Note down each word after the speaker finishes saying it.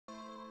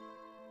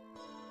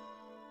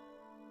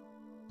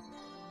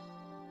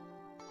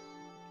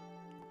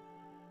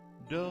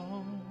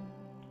Don't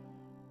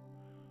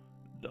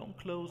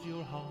close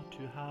your heart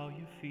to how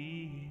you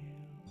feel.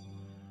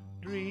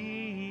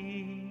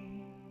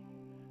 Dream,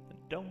 and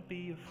don't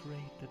be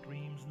afraid that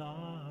dream's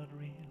not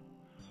real.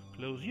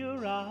 Close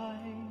your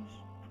eyes,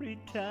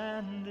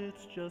 pretend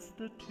it's just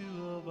the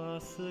two of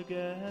us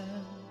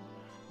again.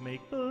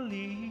 Make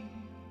believe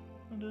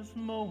this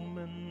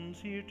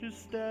moment's here to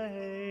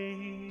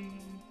stay.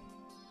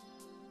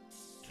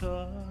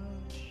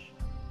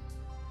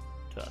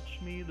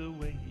 Touch me the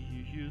way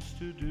you used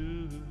to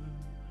do.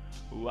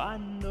 Oh, I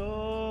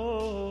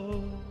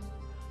know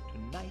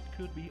tonight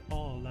could be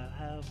all I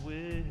have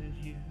with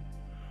you.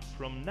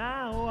 From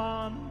now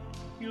on,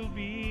 you'll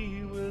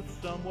be with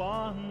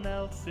someone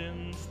else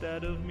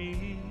instead of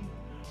me.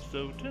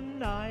 So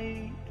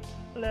tonight,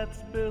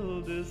 let's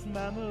build this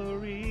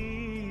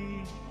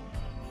memory.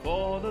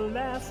 For the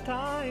last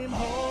time,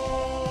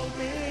 hold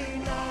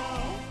me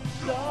now.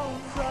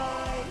 Don't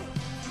cry,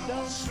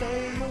 don't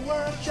say a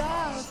word,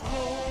 just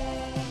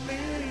hold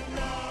me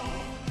now.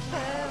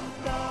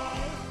 And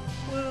I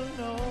will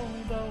know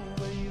though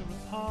we're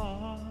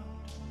apart,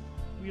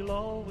 we'll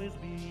always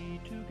be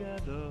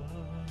together,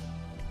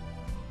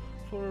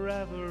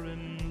 forever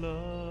in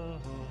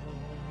love.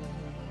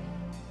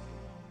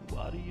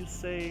 What do you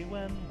say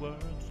when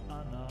words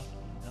are not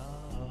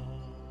enough?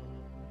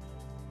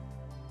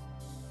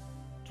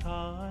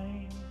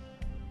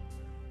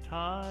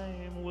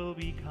 Time will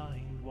be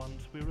kind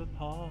once we're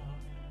apart,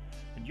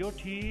 and your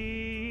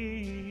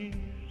tears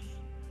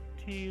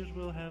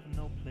will have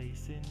no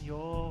place in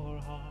your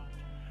heart.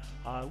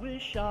 I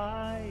wish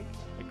I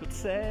could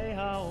say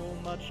how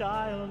much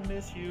I'll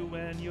miss you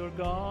when you're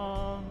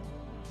gone.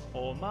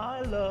 All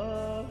my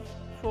love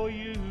for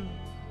you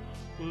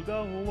will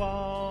go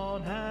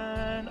on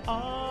and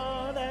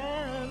on.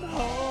 And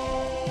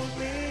hold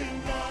me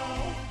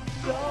now,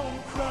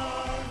 don't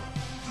cry,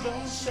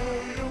 don't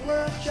say a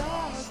word,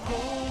 just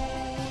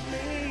hold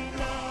me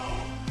now.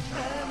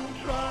 And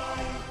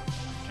try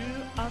to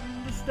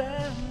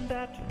understand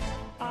that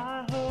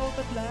I hope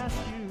at last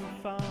you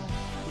found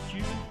what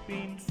you've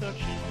been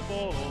searching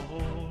for.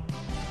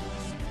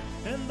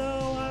 And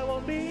though I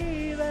won't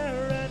be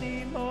there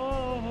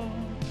anymore,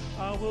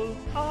 I will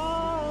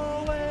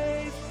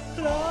always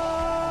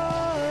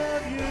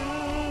love you.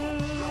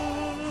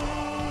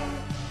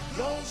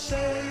 Don't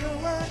say a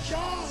word,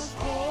 just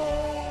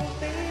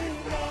hold me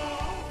now.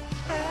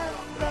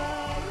 And I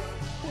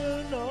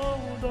will know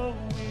though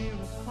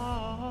we're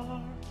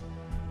apart,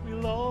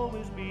 we'll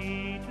always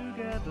be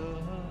together,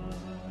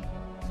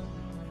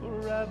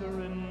 forever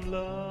in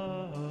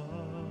love.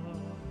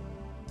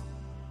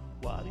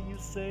 What do you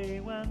say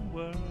when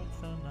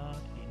words are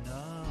not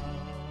enough?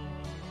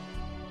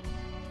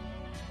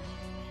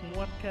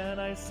 What can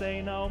I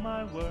say now?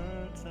 My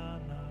words are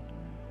not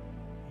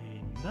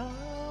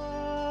enough.